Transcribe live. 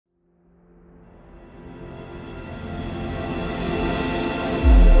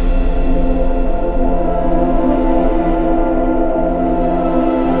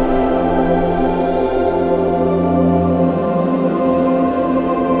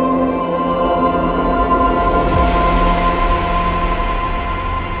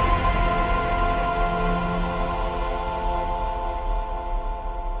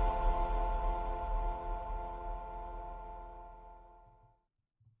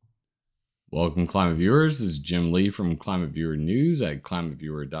Welcome, Climate Viewers. This is Jim Lee from ClimateViewer News at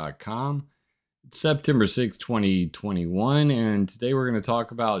ClimateViewer.com. It's September 6, 2021, and today we're going to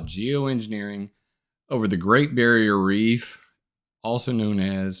talk about geoengineering over the Great Barrier Reef, also known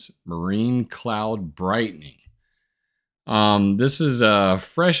as marine cloud brightening. This is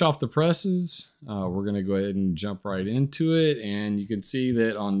fresh off the presses. We're going to go ahead and jump right into it, and you can see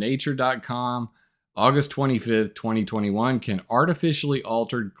that on nature.com, August 25th, 2021, can artificially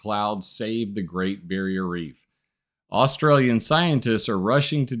altered clouds save the Great Barrier Reef? Australian scientists are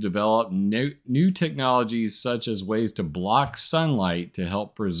rushing to develop new technologies such as ways to block sunlight to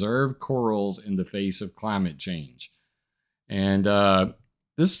help preserve corals in the face of climate change. And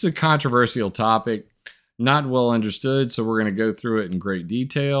this is a controversial topic, not well understood, so we're going to go through it in great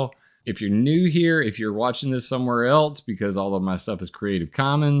detail. If you're new here, if you're watching this somewhere else, because all of my stuff is Creative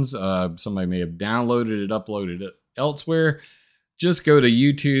Commons, somebody may have downloaded it, uploaded it elsewhere, just go to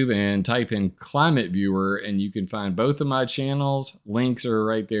YouTube and type in ClimateViewer and you can find both of my channels. Links are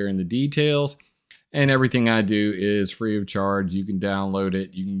right there in the details. And everything I do is free of charge. You can download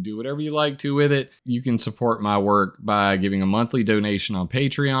it. You can do whatever you like to with it. You can support my work by giving a monthly donation on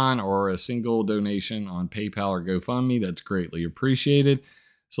Patreon or a single donation on PayPal or GoFundMe. That's greatly appreciated.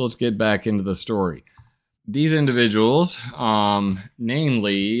 So let's get back into the story. These individuals,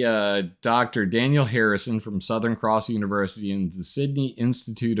 namely Dr. Daniel Harrison from Southern Cross University and the Sydney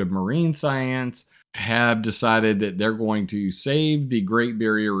Institute of Marine Science, have decided that they're going to save the Great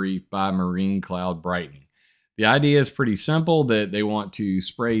Barrier Reef by marine cloud brightening. The idea is pretty simple, that they want to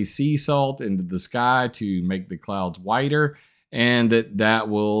spray sea salt into the sky to make the clouds whiter, and that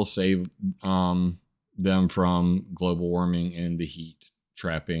will save them from global warming and the heat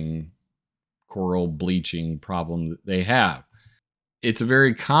trapping coral bleaching problem that they have. It's a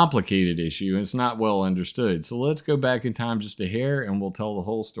very complicated issue and it's not well understood. So let's go back in time just a hair and we'll tell the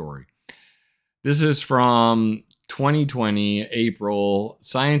whole story. This is from 2020, April.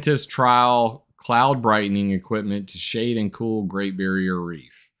 Scientists trial cloud brightening equipment to shade and cool Great Barrier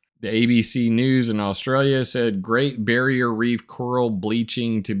Reef. The ABC News in Australia said Great Barrier Reef coral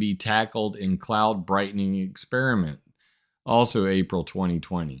bleaching to be tackled in cloud brightening experiment. Also April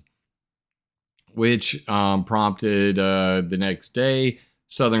 2020, which prompted the next day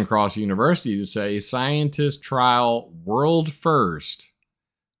Southern Cross University to say scientists trial world first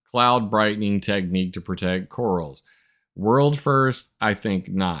cloud brightening technique to protect corals. World first? I think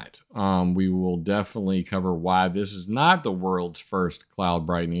not. We will definitely cover why this is not the world's first cloud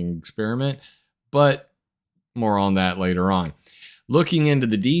brightening experiment, but more on that later on. Looking into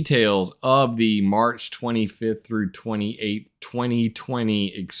the details of the March 25th through 28th,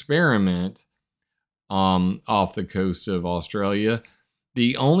 2020 experiment off the coast of Australia,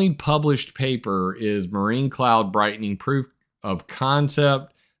 the only published paper is Marine Cloud Brightening Proof of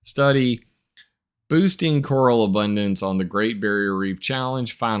Concept Study Boosting Coral Abundance on the Great Barrier Reef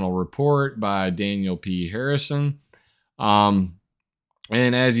Challenge, final report by Daniel P. Harrison. And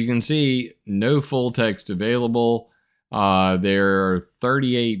as you can see, no full text available. There are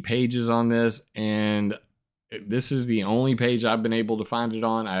 38 pages on this, and this is the only page I've been able to find it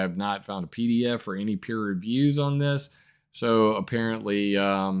on. I have not found a PDF or any peer reviews on this. So apparently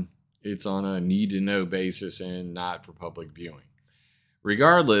it's on a need-to-know basis and not for public viewing.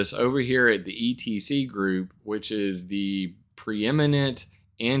 Regardless, over here at the ETC group, which is the preeminent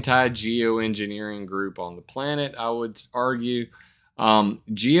anti-geoengineering group on the planet, I would argue,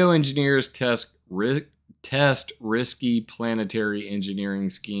 geoengineers test risky planetary engineering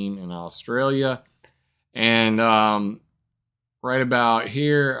scheme in Australia. And right about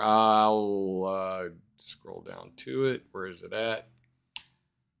here, I'll scroll down to it. Where is it at?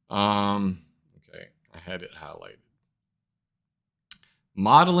 Okay, I had it highlighted.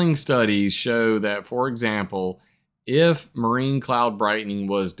 Modeling studies show that, for example, if marine cloud brightening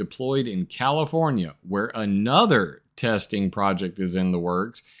was deployed in California, where another testing project is in the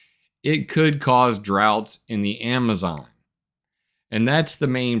works, it could cause droughts in the Amazon. And that's the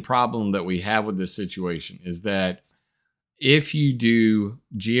main problem that we have with this situation, is that if you do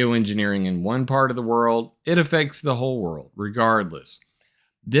geoengineering in one part of the world, it affects the whole world, regardless.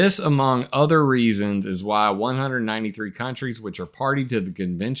 This, among other reasons, is why 193 countries, which are party to the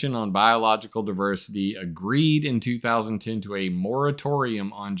Convention on Biological Diversity, agreed in 2010 to a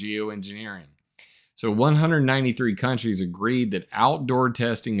moratorium on geoengineering. So 193 countries agreed that outdoor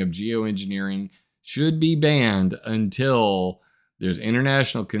testing of geoengineering should be banned until there's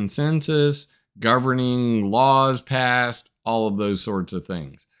international consensus, governing laws passed, all of those sorts of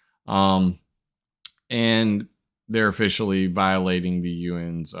things. And they're officially violating the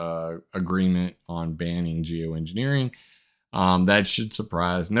UN's agreement on banning geoengineering. That should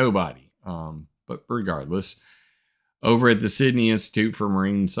surprise nobody. But regardless, over at the Sydney Institute for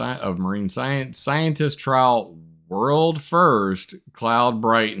Marine Science, scientists trial world first cloud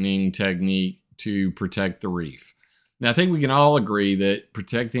brightening technique to protect the reef. Now, I think we can all agree that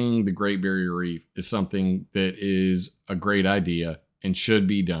protecting the Great Barrier Reef is something that is a great idea and should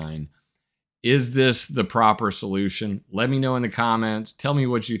be done. Is this the proper solution? Let me know in the comments. Tell me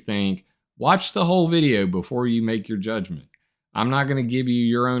what you think. Watch the whole video before you make your judgment. I'm not going to give you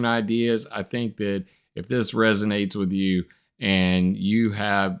your own ideas. I think that if this resonates with you and you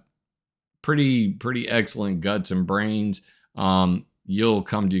have pretty excellent guts and brains, you'll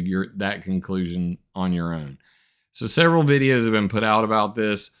come to that conclusion on your own. So several videos have been put out about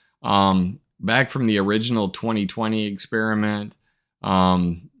this. Back from the original 2020 experiment,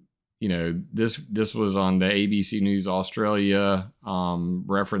 you know, this was on the ABC News Australia,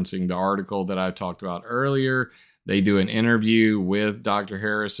 referencing the article that I talked about earlier. They do an interview with Dr.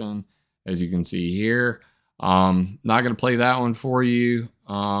 Harrison, as you can see here. Not going to play that one for you.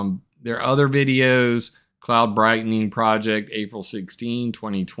 There are other videos, Cloud Brightening Project, April 16,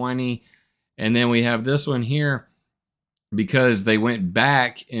 2020. And then we have this one here because they went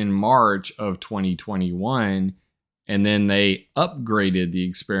back in March of 2021 and then they upgraded the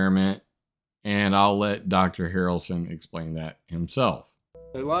experiment. And I'll let Dr. Harrelson explain that himself.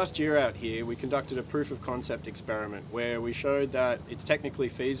 So last year out here we conducted a proof of concept experiment where we showed that it's technically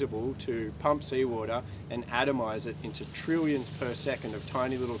feasible to pump seawater and atomize it into trillions per second of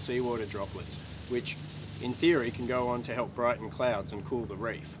tiny little seawater droplets, which in theory can go on to help brighten clouds and cool the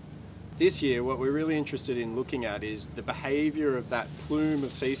reef. This year what we're really interested in looking at is the behaviour of that plume of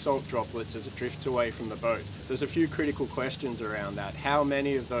sea salt droplets as it drifts away from the boat. There's a few critical questions around that. How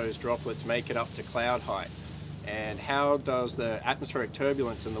many of those droplets make it up to cloud height? And how does the atmospheric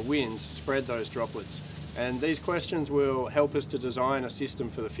turbulence and the winds spread those droplets? And these questions will help us to design a system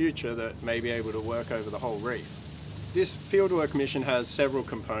for the future that may be able to work over the whole reef. This fieldwork mission has several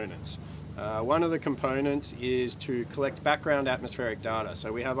components. One of the components is to collect background atmospheric data.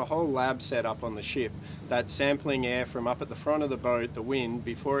 So we have a whole lab set up on the ship that's sampling air from up at the front of the boat, the wind,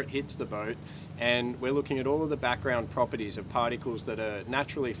 before it hits the boat. And we're looking at all of the background properties of particles that are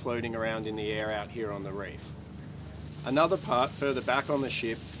naturally floating around in the air out here on the reef. Another part further back on the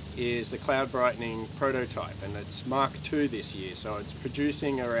ship is the cloud brightening prototype, and it's Mark II this year, so it's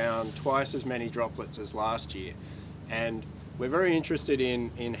producing around twice as many droplets as last year. And we're very interested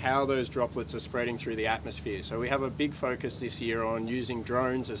in how those droplets are spreading through the atmosphere. So we have a big focus this year on using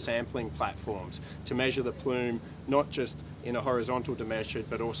drones as sampling platforms to measure the plume, not just in a horizontal dimension,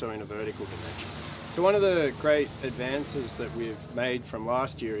 but also in a vertical dimension. So one of the great advances that we've made from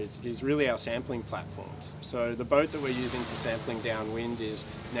last year is really our sampling platforms. So the boat that we're using for sampling downwind is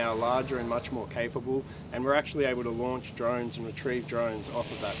now larger and much more capable, and we're actually able to launch drones and retrieve drones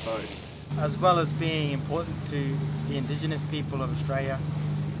off of that boat. As well as being important to the Indigenous people of Australia,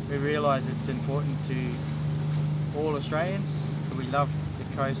 we realise it's important to all Australians. We love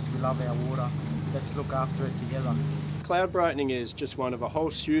the coast, we love our water, let's look after it together. Cloud brightening is just one of a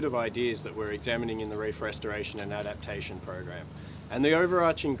whole suite of ideas that we're examining in the Reef Restoration and Adaptation program. And the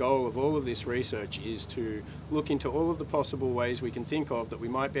overarching goal of all of this research is to look into all of the possible ways we can think of that we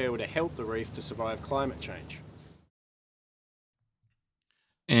might be able to help the reef to survive climate change.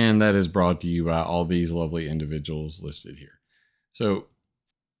 And that is brought to you by all these lovely individuals listed here. So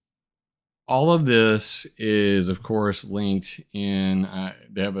all of this is, of course, linked in,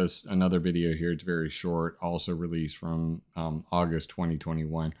 they have another video here. It's very short, also released from August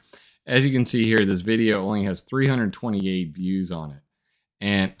 2021. As you can see here, this video only has 328 views on it.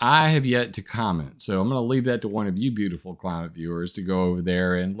 And I have yet to comment. So I'm going to leave that to one of you beautiful climate viewers to go over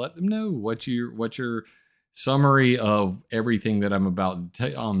there and let them know what your summary of everything that I'm about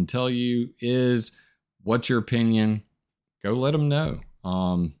to tell you is. What's your opinion? Go let them know.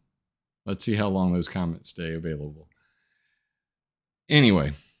 Let's see how long those comments stay available.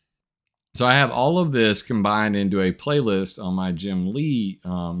 Anyway, so I have all of this combined into a playlist on my Jim Lee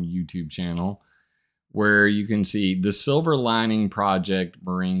YouTube channel, where you can see the Silver Lining Project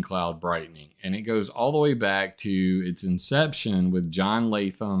Marine Cloud Brightening. And it goes all the way back to its inception with John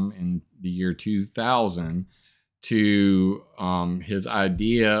Latham in the year 2000 to his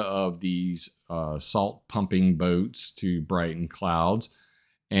idea of these salt pumping boats to brighten clouds.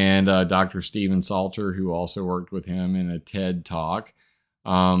 And Dr. Stephen Salter, who also worked with him in a TED Talk,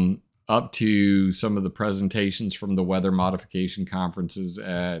 up to some of the presentations from the weather modification conferences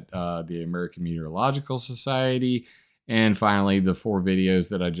at the American Meteorological Society. And finally, the 4 videos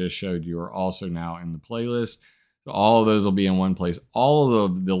that I just showed you are also now in the playlist. So all of those will be in one place. All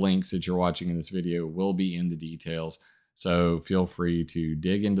of the links that you're watching in this video will be in the details. So feel free to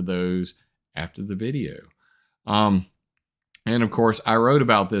dig into those after the video. And of course, I wrote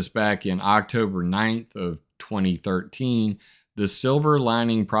about this back in October 9th of 2013. The Silver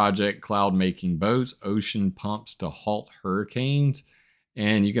Lining Project Cloud Making Boats, Ocean Pumps to Halt Hurricanes.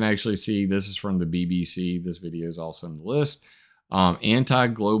 And you can actually see this is from the BBC. This video is also in the list.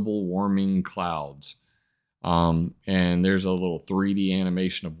 Anti-global warming clouds. And there's a little 3D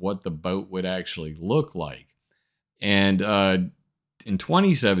animation of what the boat would actually look like. And in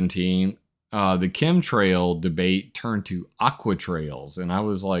 2017, the chemtrail debate turned to aquatrails. And I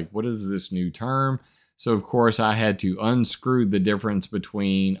was like, what is this new term? So, of course, I had to unscrew the difference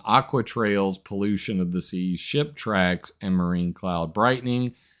between aquatrails, pollution of the sea, ship tracks, and marine cloud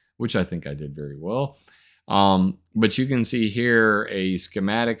brightening, which I think I did very well. But you can see here a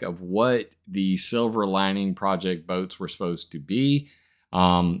schematic of what the Silver Lining Project boats were supposed to be,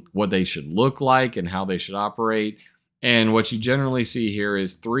 what they should look like and how they should operate. And what you generally see here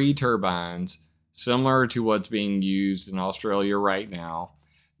is 3 turbines, similar to what's being used in Australia right now,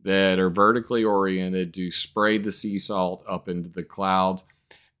 that are vertically oriented to spray the sea salt up into the clouds.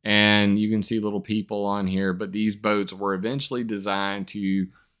 And you can see little people on here, but these boats were eventually designed to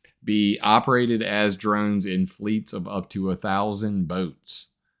be operated as drones in fleets of up to 1,000 boats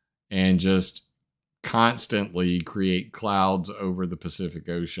and just constantly create clouds over the Pacific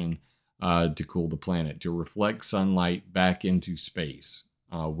Ocean to cool the planet, to reflect sunlight back into space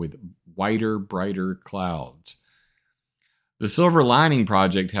with whiter, brighter clouds. The Silver Lining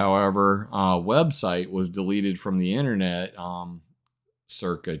Project, however, website was deleted from the internet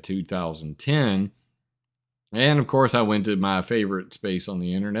circa 2010. And of course, I went to my favorite space on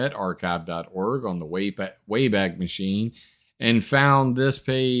the internet, archive.org, on the Wayback Machine, and found this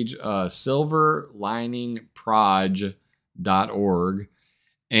page, silverliningproj.org.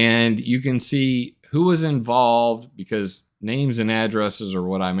 And you can see who was involved, because names and addresses are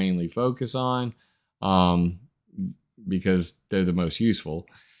what I mainly focus on, because they're the most useful.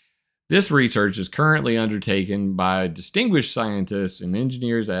 This research is currently undertaken by distinguished scientists and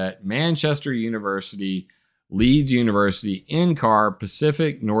engineers at Manchester University, Leeds University, NCAR,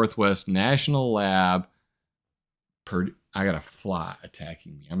 Pacific Northwest National Lab. I got a fly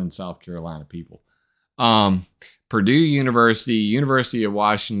attacking me. I'm in South Carolina, people. Purdue University, University of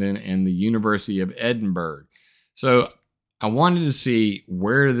Washington, and the University of Edinburgh. So I wanted to see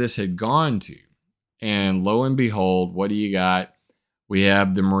where this had gone to. And lo and behold, what do you got? We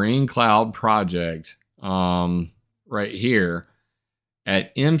have the Marine Cloud Project right here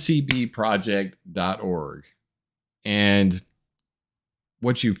at mcbproject.org. And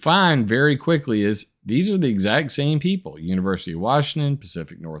what you find very quickly is these are the exact same people. University of Washington,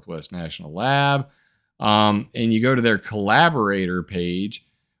 Pacific Northwest National Lab. And you go to their collaborator page,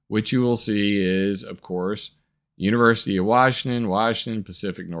 which you will see is, of course, University of Washington, Washington,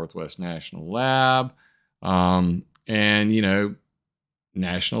 Pacific Northwest National Lab, and, you know,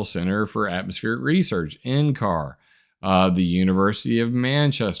 National Center for Atmospheric Research, NCAR, the University of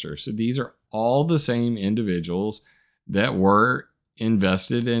Manchester. So these are all the same individuals that were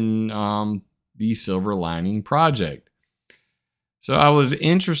invested in the Silver Lining Project. So I was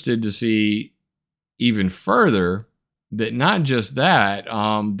interested to see even further that not just that,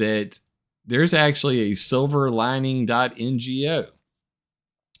 that there's actually a silverlining.ngo.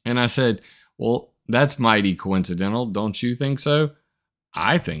 And I said, well, that's mighty coincidental. Don't you think so?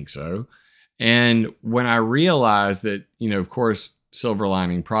 I think so. And when I realized that, you know, of course, Silver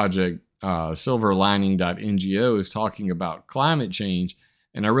Lining Project, silverlining.ngo is talking about climate change,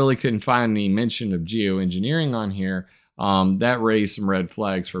 and I really couldn't find any mention of geoengineering on here, that raised some red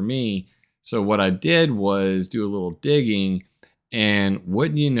flags for me. So what I did was do a little digging, and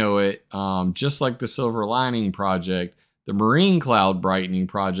wouldn't you know it, just like the Silver Lining Project, the Marine Cloud Brightening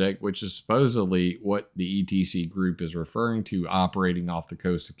Project, which is supposedly what the ETC group is referring to, operating off the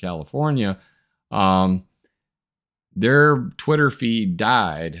coast of California, their Twitter feed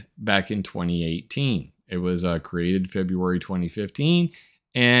died back in 2018. It was created February 2015,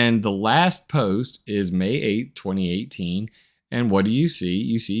 and the last post is May 8th, 2018. And what do you see?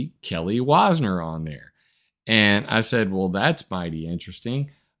 You see Kelly Wasner on there. And I said, well, that's mighty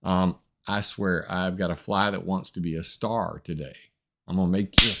interesting. I swear I've got a fly that wants to be a star today. I'm going to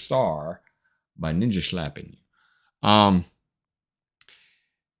make you a star by ninja slapping you.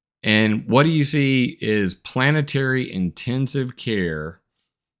 And what do you see is planetary intensive care.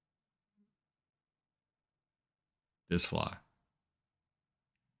 This fly.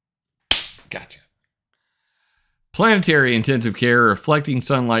 Gotcha. Planetary intensive care, reflecting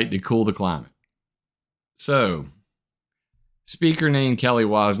sunlight to cool the climate. So speaker named Kelly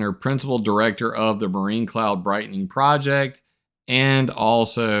Wasner, Principal Director of the Marine Cloud Brightening Project, and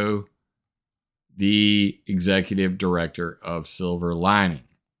also the Executive Director of Silver Lining.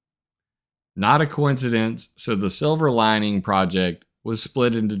 Not a coincidence. So the Silver Lining Project was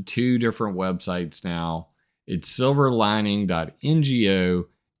split into two different websites now. It's silverlining.ngo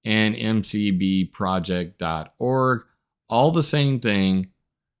and mcbproject.org. All the same thing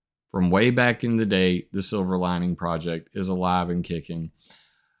from way back in the day. The Silver Lining Project is alive and kicking.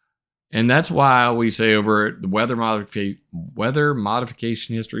 And that's why we say over at the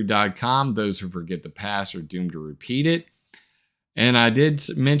weathermodificationhistory.com, those who forget the past are doomed to repeat it. And I did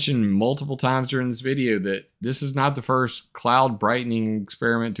mention multiple times during this video that this is not the first cloud brightening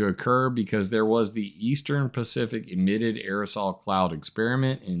experiment to occur, because there was the Eastern Pacific Emitted Aerosol Cloud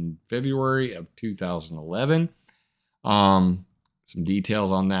Experiment in February of 2011. Some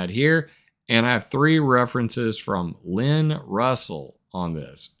details on that here. And I have 3 references from Lynn Russell on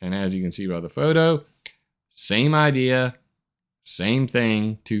this. And as you can see by the photo, same idea, same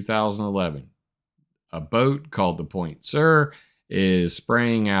thing, 2011. A boat called the Point Sur is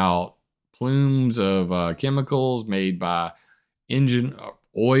spraying out plumes of chemicals made by engine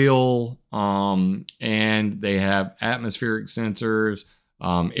oil, and they have atmospheric sensors,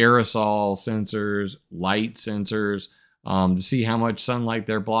 aerosol sensors, light sensors, to see how much sunlight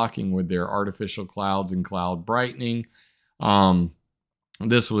they're blocking with their artificial clouds and cloud brightening.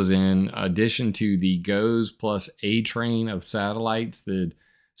 This was in addition to the GOES plus A train of satellites that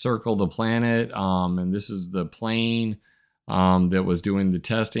circle the planet, and this is the plane that was doing the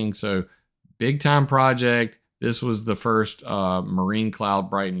testing. So big time project. This was the first marine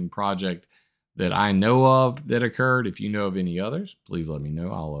cloud brightening project that I know of that occurred. If you know of any others, please let me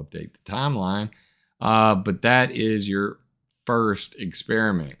know. I'll update the timeline. But that is your first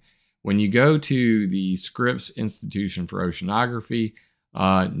experiment. When you go to the Scripps Institution for Oceanography,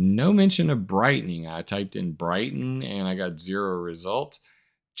 no mention of brightening. I typed in Brighten and I got 0 results.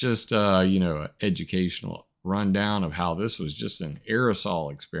 Just, an educational rundown of how this was just an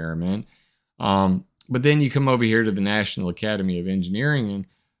aerosol experiment. But then you come over here to the National Academy of Engineering, and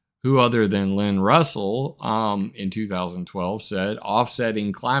who other than Lynn Russell in 2012 said,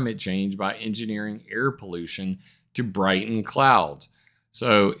 offsetting climate change by engineering air pollution to brighten clouds.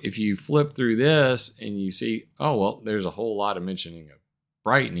 So if you flip through this and you see, oh, well, there's a whole lot of mentioning of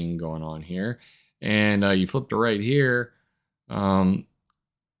brightening going on here. And you flip to right here on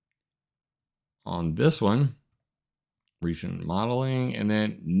this one, recent modeling, and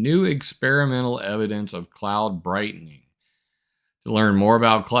then new experimental evidence of cloud brightening. To learn more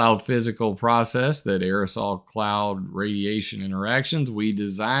about cloud physical process, that aerosol cloud radiation interactions, we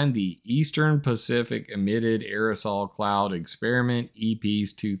designed the Eastern Pacific Emitted Aerosol Cloud Experiment,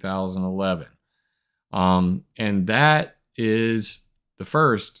 EPEAS 2011. And that is the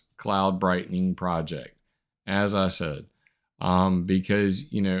first cloud brightening project, as I said, because,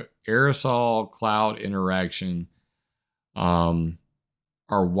 aerosol cloud interaction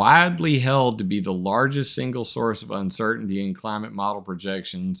are widely held to be the largest single source of uncertainty in climate model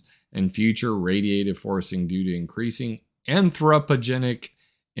projections and future radiative forcing due to increasing anthropogenic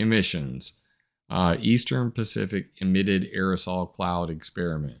emissions. Eastern Pacific Emitted Aerosol Cloud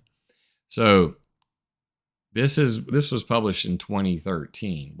Experiment. So this was published in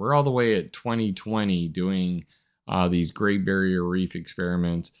 2013. We're all the way at 2020 doing these Great Barrier Reef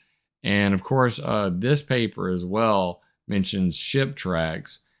experiments. And of course, this paper as well mentions ship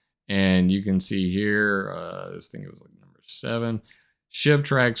tracks, and you can see here, this thing was like number 7, ship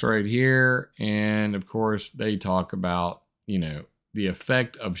tracks right here. And of course, they talk about, the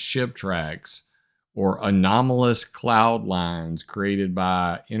effect of ship tracks or anomalous cloud lines created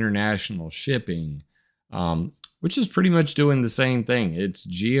by international shipping, which is pretty much doing the same thing. It's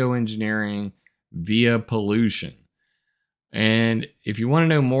geoengineering via pollution. And if you want to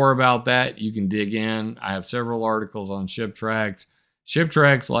know more about that, you can dig in. I have several articles on ship tracks. Ship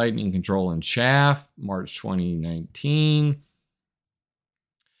tracks, lightning control, and chaff, March 2019.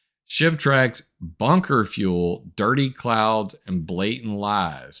 Ship tracks, bunker fuel, dirty clouds, and blatant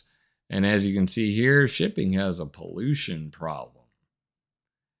lies. And as you can see here, shipping has a pollution problem.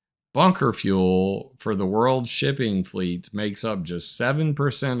 Bunker fuel for the world's shipping fleets makes up just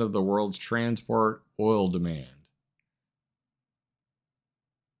 7% of the world's transport oil demand.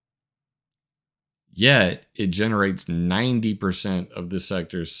 Yet, it generates 90% of the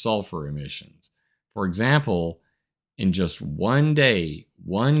sector's sulfur emissions. For example, in just one day,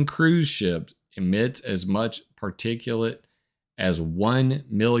 one cruise ship emits as much particulate as 1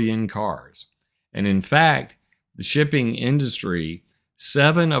 million cars. And in fact, the shipping industry,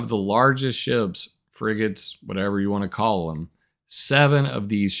 7 of the largest ships, frigates, whatever you want to call them, 7 of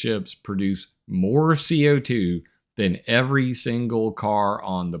these ships produce more CO2 than every single car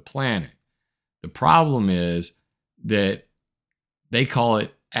on the planet. The problem is that they call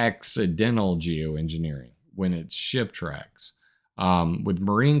it accidental geoengineering when it's ship tracks. With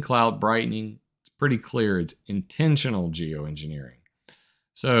marine cloud brightening, it's pretty clear it's intentional geoengineering.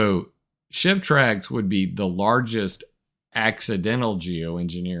 So ship tracks would be the largest accidental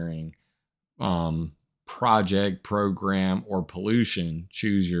geoengineering project, program, or pollution,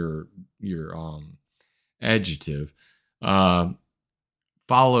 choose your adjective,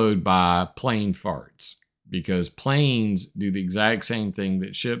 followed by plane farts, because planes do the exact same thing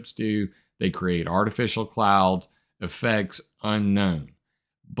that ships do. They create artificial clouds, effects unknown.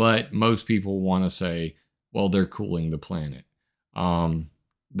 But most people want to say, well, they're cooling the planet.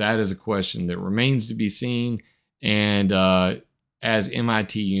 That is a question that remains to be seen. And as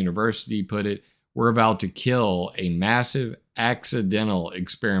MIT University put it, we're about to kill a massive accidental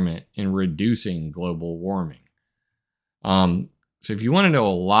experiment in reducing global warming. So if you want to know a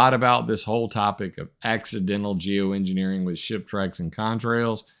lot about this whole topic of accidental geoengineering with ship tracks and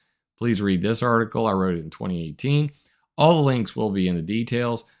contrails, please read this article. I wrote it in 2018. All the links will be in the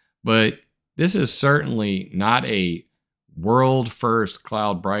details, but this is certainly not a world first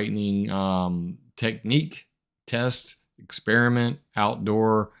cloud brightening technique, test, experiment,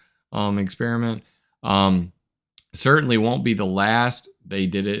 outdoor experiment. Certainly won't be the last. They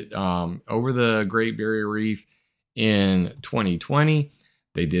did it over the Great Barrier Reef in 2020.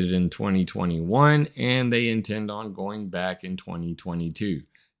 They did it in 2021, and they intend on going back in 2022.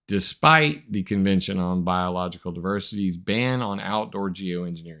 Despite the Convention on Biological Diversity's ban on outdoor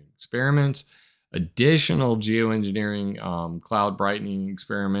geoengineering experiments, additional geoengineering cloud brightening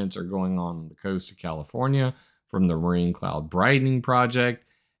experiments are going on the coast of California from the Marine Cloud Brightening Project,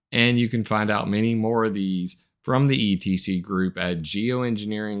 and you can find out many more of these from the ETC group at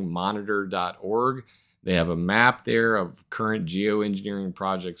geoengineeringmonitor.org. They have a map there of current geoengineering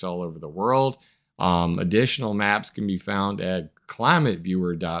projects all over the world. Additional maps can be found at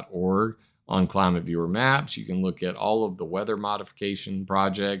ClimateViewer.org on ClimateViewer Maps. You can look at all of the weather modification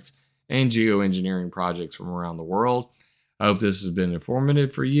projects and geoengineering projects from around the world. I hope this has been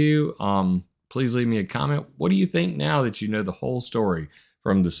informative for you. Please leave me a comment. What do you think now that you know the whole story,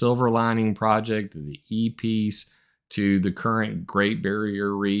 from the Silver Lining Project to the E-Piece to the current Great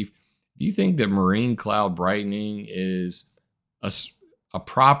Barrier Reef? Do you think that marine cloud brightening is a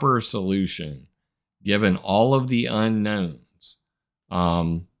proper solution, given all of the unknowns,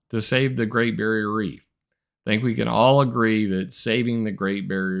 to save the Great Barrier Reef? I think we can all agree that saving the Great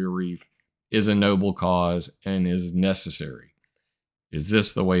Barrier Reef is a noble cause and is necessary. Is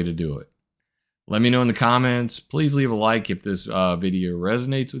this the way to do it? Let me know in the comments. Please leave a like if this video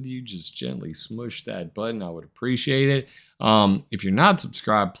resonates with you. Just gently smush that button. I would appreciate it. If you're not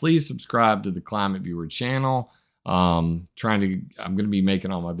subscribed, please subscribe to the ClimateViewer channel. I'm going to be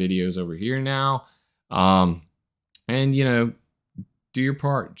making all my videos over here now. And, you know, do your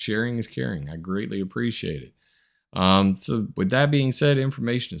part. Sharing is caring. I greatly appreciate it. So with that being said,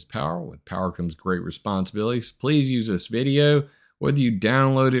 information is power. With power comes great responsibilities. Please use this video, whether you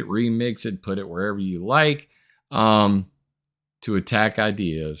download it, remix it, put it wherever you like, to attack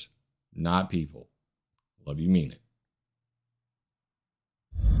ideas, not people. Love you, mean it.